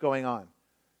get what's going on.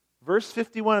 Verse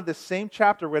 51 of this same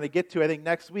chapter we're going to get to, I think,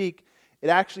 next week, it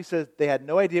actually says they had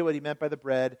no idea what he meant by the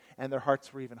bread, and their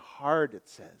hearts were even hard, it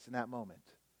says, in that moment.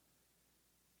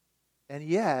 And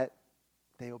yet,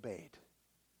 they obeyed.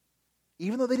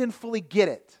 Even though they didn't fully get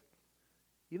it.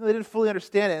 Even though they didn't fully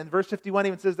understand it. And verse 51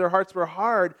 even says their hearts were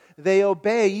hard. They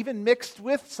obey, even mixed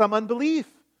with some unbelief.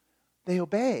 They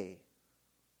obey.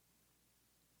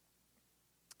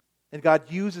 And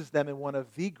God uses them in one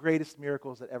of the greatest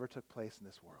miracles that ever took place in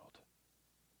this world.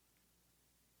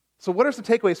 So what are some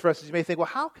takeaways for us? As you may think, well,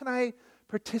 how can I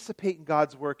participate in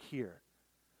God's work here?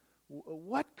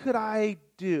 What could I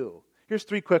do? Here's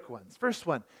 3 quick ones. First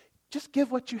one, just give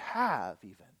what you have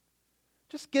even.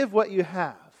 Just give what you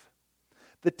have.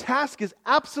 The task is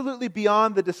absolutely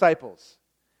beyond the disciples.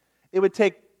 It would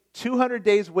take 200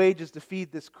 days' wages to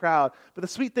feed this crowd. But the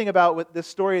sweet thing about this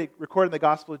story recorded in the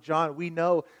Gospel of John, we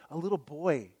know a little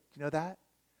boy, do you know that?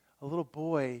 A little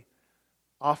boy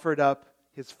offered up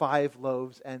his 5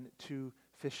 loaves and 2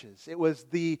 fishes. It was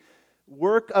the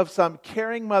work of some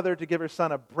caring mother to give her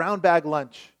son a brown bag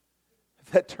lunch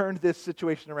that turned this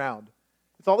situation around.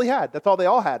 That's all he had. That's all they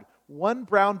all had. 1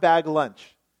 brown bag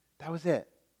lunch. That was it.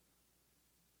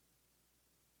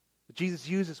 But Jesus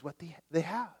uses what they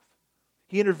have.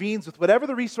 He intervenes with whatever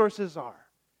the resources are.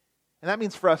 And that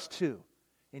means for us too.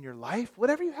 In your life,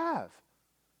 whatever you have.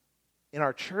 In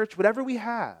our church, whatever we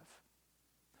have.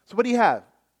 So what do you have?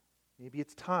 Maybe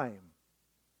it's time.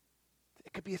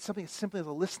 It could be something as simple as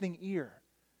a listening ear.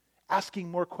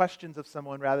 Asking more questions of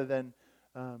someone rather than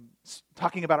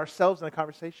talking about ourselves in a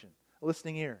conversation. A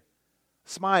listening ear.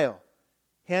 Smile.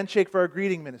 Handshake for our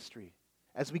greeting ministry.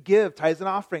 As we give tithes and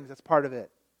offerings, that's part of it.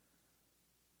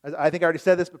 I think I already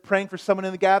said this, but praying for someone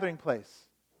in the gathering place.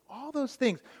 All those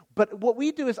things. But what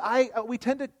we do is we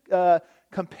tend to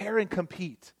compare and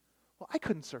compete. Well, I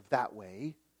couldn't serve that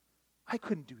way. I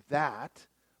couldn't do that.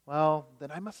 Well,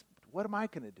 then what am I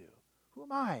going to do? Who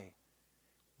am I?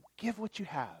 Give what you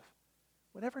have.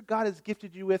 Whatever God has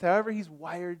gifted you with, however He's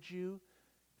wired you,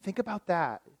 think about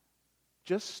that.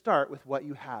 Just start with what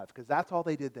you have, because that's all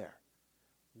they did there.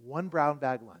 1 brown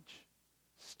bag lunch.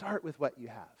 Start with what you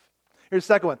have. Here's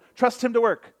the second one. Trust Him to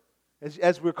work.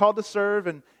 As we're called to serve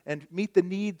and meet the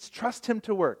needs, trust Him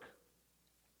to work.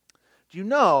 You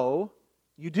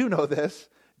do know this,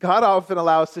 God often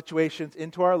allows situations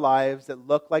into our lives that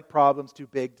look like problems too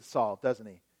big to solve, doesn't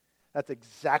He? That's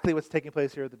exactly what's taking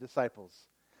place here with the disciples.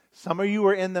 Some of you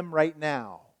are in them right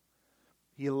now.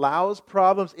 He allows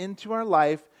problems into our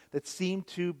life that seem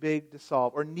too big to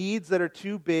solve, or needs that are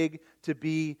too big to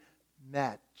be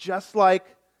met. Just like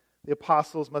the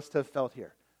apostles must have felt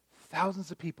here. Thousands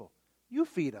of people. You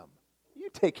feed them. You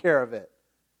take care of it.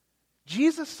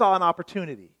 Jesus saw an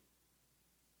opportunity.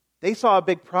 They saw a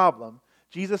big problem.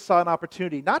 Jesus saw an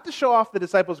opportunity, not to show off the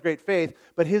disciples' great faith,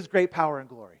 but His great power and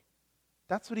glory.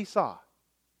 That's what He saw.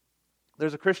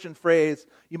 There's a Christian phrase,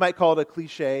 you might call it a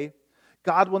cliche.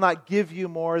 God will not give you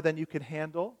more than you can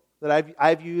handle, that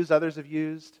I've used, others have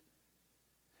used.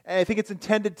 And I think it's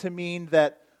intended to mean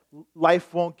that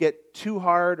life won't get too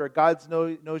hard, or God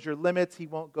knows your limits, He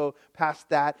won't go past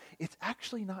that. It's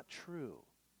actually not true.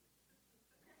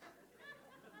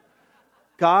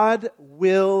 God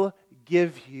will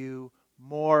give you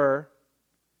more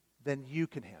than you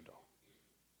can handle.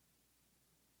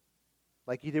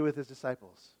 Like He did with His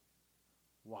disciples.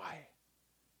 Why?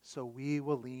 So we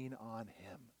will lean on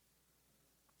Him.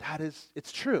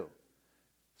 It's true.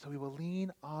 So we will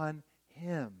lean on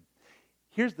Him.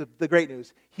 Here's the great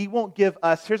news. He won't give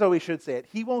us, here's how we should say it.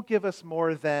 He won't give us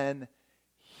more than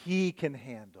He can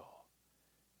handle.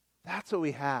 That's what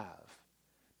we have.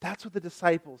 That's what the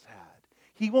disciples had.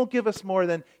 He won't give us more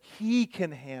than He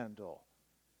can handle.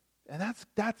 And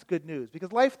that's good news,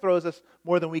 because life throws us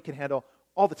more than we can handle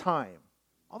all the time.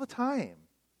 All the time.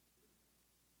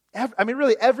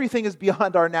 Really, everything is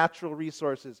beyond our natural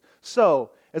resources.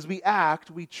 So, as we act,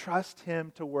 we trust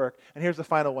Him to work. And here's the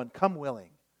final one. Come willing.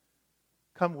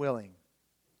 Come willing.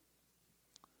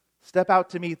 Step out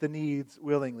to meet the needs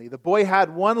willingly. The boy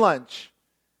had 1 lunch,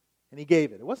 and he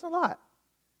gave it. It wasn't a lot.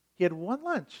 He had 1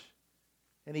 lunch,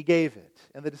 and he gave it.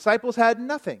 And the disciples had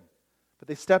nothing, but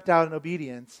they stepped out in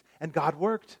obedience, and God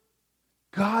worked.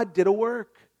 God did a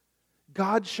work.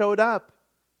 God showed up.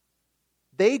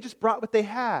 They just brought what they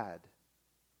had.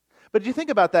 But if you think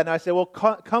about that, and I say, well,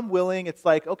 come willing, it's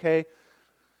like, okay,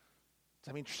 does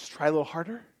that mean just try a little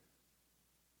harder?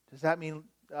 Does that mean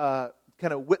kind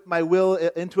of whip my will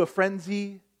into a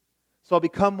frenzy so I'll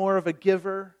become more of a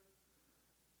giver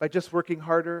by just working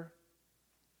harder?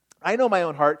 I know my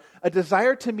own heart. A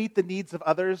desire to meet the needs of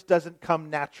others doesn't come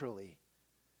naturally.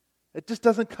 It just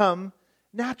doesn't come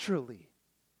naturally.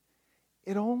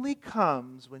 It only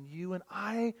comes when you and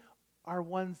I are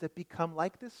ones that become,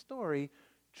 like this story,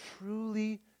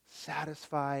 truly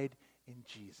satisfied in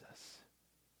Jesus.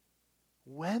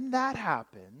 When that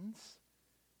happens,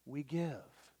 we give.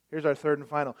 Here's our third and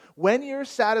final. When you're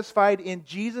satisfied in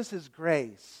Jesus'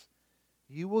 grace,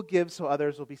 you will give so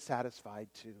others will be satisfied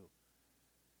too.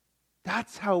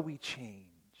 That's how we change.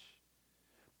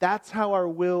 That's how our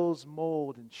wills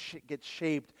mold and get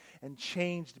shaped and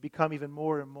changed to become even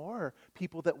more and more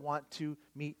people that want to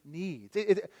meet needs.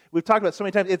 We've talked about it so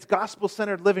many times. It's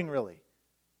gospel-centered living, really.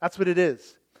 That's what it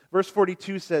is. Verse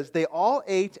 42 says, they all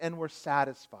ate and were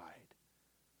satisfied.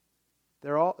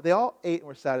 They all ate and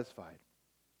were satisfied.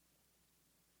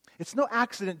 It's no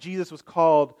accident Jesus was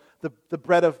called the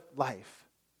bread of life,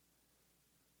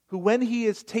 who when he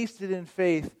is tasted in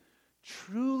faith,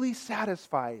 truly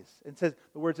satisfies. And says,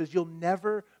 the word says, you'll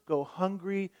never go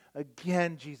hungry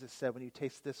again, Jesus said, when you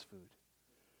taste this food.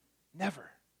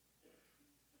 Never.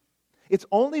 It's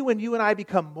only when you and I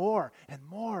become more and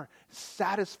more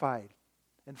satisfied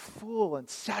and full and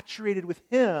saturated with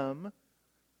Him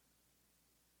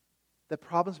that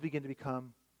problems begin to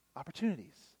become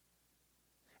opportunities.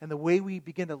 And the way we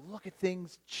begin to look at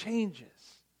things changes.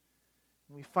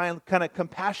 And we find kind of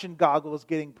compassion goggles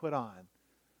getting put on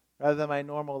rather than my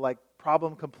normal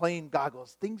problem complain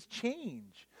goggles. Things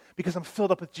change because I'm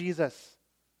filled up with Jesus.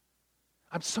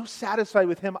 I'm so satisfied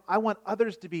with Him. I want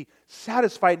others to be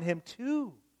satisfied in Him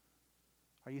too.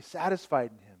 Are you satisfied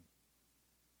in Him?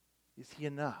 Is He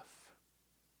enough?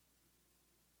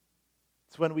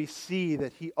 It's when we see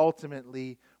that He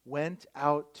ultimately went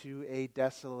out to a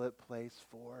desolate place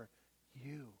for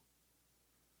you.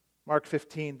 Mark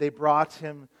 15, they brought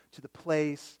Him to the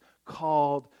place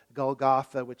called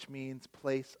Golgotha, which means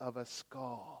place of a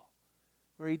skull,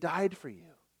 where He died for you.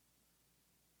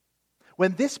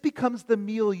 When this becomes the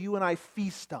meal you and I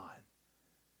feast on,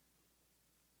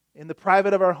 in the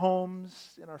private of our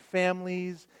homes, in our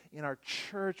families, in our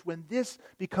church, when this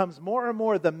becomes more and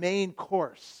more the main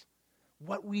course,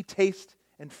 what we taste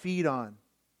and feed on,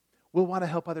 we'll want to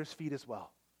help others feed as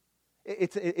well.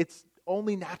 It's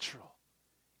only natural.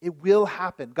 It will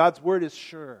happen. God's word is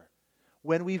sure.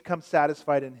 When we become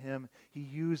satisfied in Him, He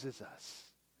uses us.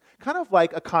 Kind of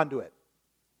like a conduit.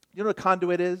 You know what a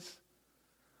conduit is?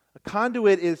 A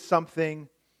conduit is something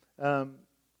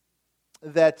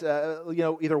that,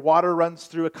 either water runs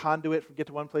through a conduit from get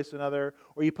to one place to another,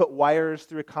 or you put wires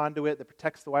through a conduit that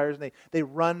protects the wires, and they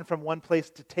run from one place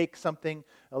to take something,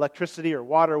 electricity or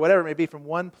water, or whatever it may be, from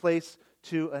one place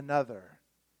to another.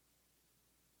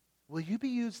 Will you be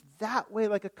used that way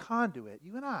like a conduit,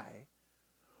 you and I?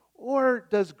 Or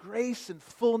does grace and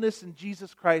fullness in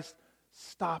Jesus Christ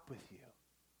stop with you?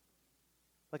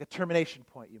 Like a termination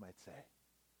point, you might say.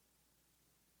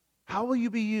 How will you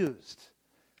be used?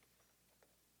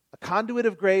 A conduit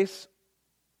of grace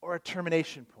or a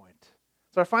termination point?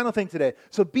 It's our final thing today.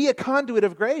 So be a conduit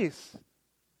of grace,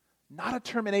 not a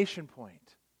termination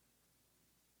point.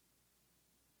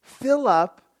 Fill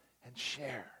up and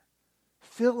share.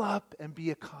 Fill up and be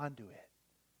a conduit.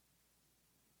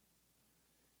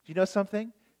 Do you know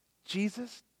something?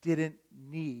 Jesus didn't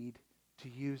need to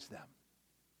use them.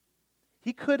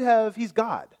 He could have, He's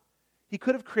God. He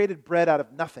could have created bread out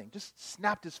of nothing, just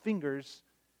snapped His fingers,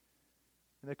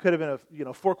 and there could have been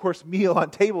a 4-course meal on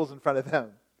tables in front of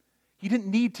them. He didn't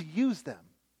need to use them.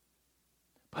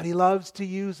 But He loves to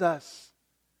use us.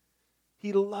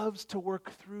 He loves to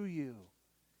work through you.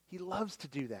 He loves to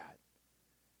do that.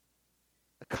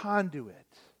 A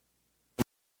conduit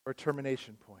or a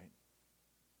termination point.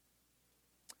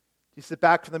 Do you sit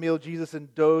back from the meal of Jesus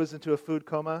and doze into a food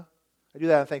coma? I do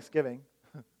that on Thanksgiving.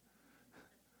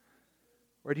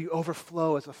 Or do you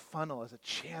overflow as a funnel, as a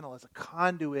channel, as a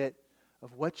conduit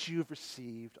of what you've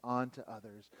received onto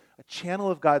others? A channel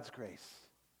of God's grace.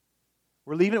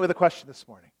 We're leaving it with a question this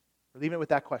morning. We're leaving it with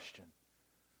that question.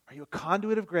 Are you a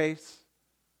conduit of grace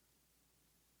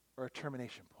or a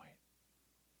termination point?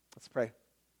 Let's pray.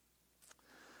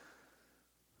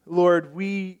 Lord,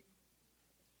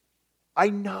 I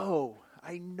know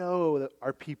that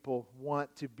our people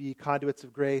want to be conduits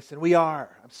of grace, and we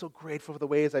are. I'm so grateful for the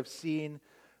ways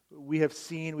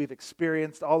we've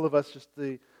experienced, all of us, just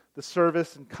the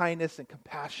service and kindness and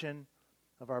compassion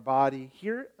of our body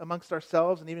here amongst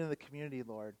ourselves and even in the community,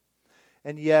 Lord.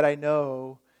 And yet I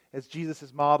know, as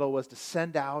Jesus' model was to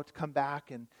send out, come back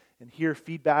and hear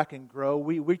feedback and grow,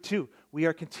 we too, we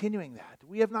are continuing that.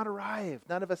 We have not arrived.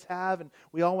 None of us have, and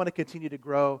we all want to continue to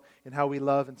grow in how we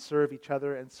love and serve each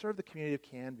other and serve the community of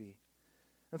Canby.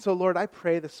 And so, Lord, I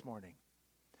pray this morning,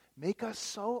 make us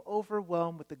so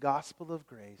overwhelmed with the gospel of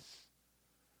grace,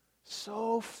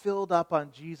 so filled up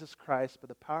on Jesus Christ by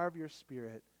the power of your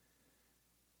Spirit,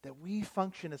 that we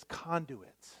function as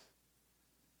conduits.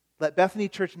 Let Bethany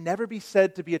Church never be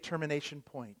said to be a termination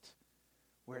point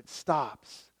where it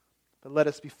stops, But let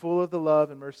us be full of the love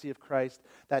and mercy of Christ,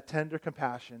 that tender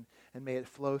compassion, and may it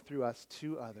flow through us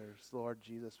to others. Lord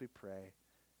Jesus, we pray.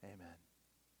 Amen.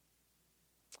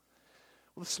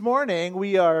 Well, this morning,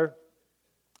 we sort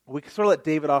of let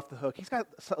David off the hook. He's got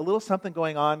a little something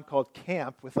going on called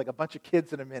camp with like a bunch of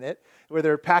kids in a minute, where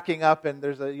they're packing up, and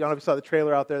you don't know if you saw the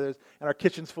trailer out there, and our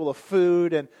kitchen's full of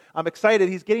food, and I'm excited.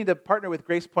 He's getting to partner with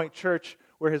Grace Point Church,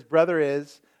 where his brother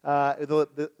is,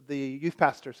 the youth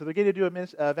pastor. So they're going to do an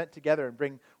event together,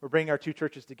 and we're bringing our two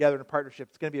churches together in a partnership.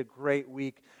 It's going to be a great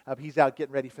week. He's out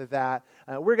getting ready for that.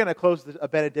 We're going to close a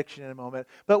benediction in a moment.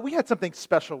 But we had something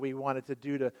special we wanted to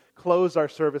do to close our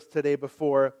service today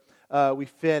before we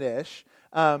finish.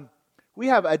 We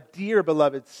have a dear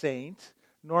beloved saint,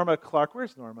 Norma Clark.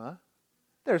 Where's Norma?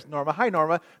 There's Norma. Hi,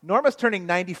 Norma. Norma's turning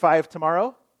 95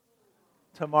 tomorrow.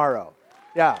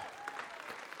 Yeah.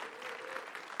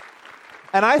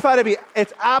 And I thought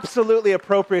it's absolutely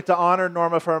appropriate to honor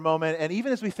Norma for a moment. And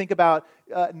even as we think about,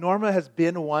 Norma has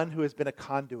been one who has been a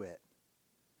conduit.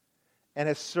 And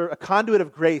has served, a conduit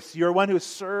of grace. You're one who has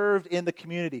served in the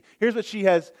community. Here's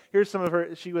some of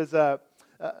her, she was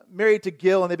married to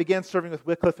Gil, and they began serving with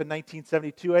Wycliffe in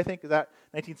 1972, I think. Is that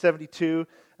 1972?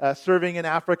 Serving in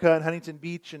Africa and Huntington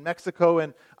Beach in Mexico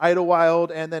and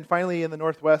Idlewild, and then finally in the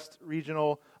Northwest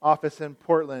Regional Office in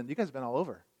Portland. You guys have been all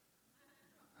over.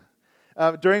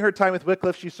 During her time with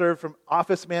Wycliffe, she served from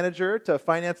office manager to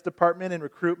finance department and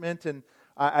recruitment, and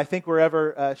I think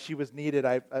wherever she was needed.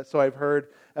 So I've heard.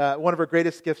 One of her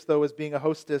greatest gifts, though, was being a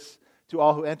hostess to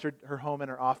all who entered her home and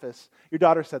her office. Your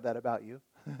daughter said that about you.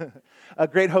 A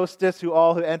great hostess who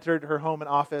entered her home and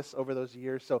office over those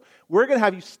years. So we're going to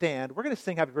have you stand. We're going to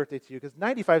sing happy birthday to you because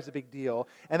 95 is a big deal.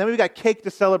 And then we've got cake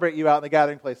to celebrate you out in the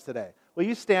gathering place today. Will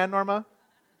you stand, Norma?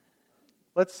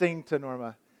 Let's sing to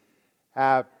Norma.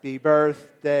 Happy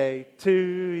birthday to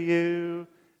you.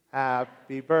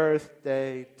 Happy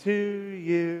birthday to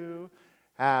you.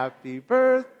 Happy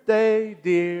birthday,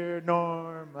 dear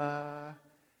Norma.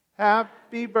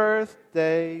 Happy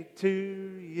birthday to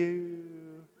you.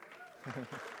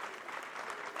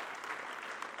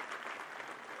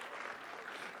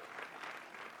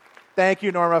 Thank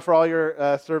you, Norma, for all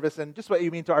your service and just what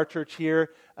you mean to our church here.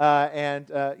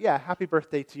 Happy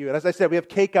birthday to you. And as I said, we have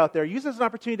cake out there. Use this as an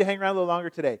opportunity to hang around a little longer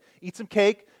today. Eat some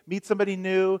cake, meet somebody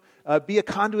new, be a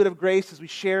conduit of grace as we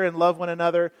share and love one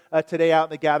another today out in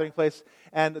the gathering place.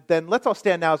 And then let's all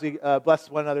stand now as we bless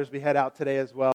one another as we head out today as well.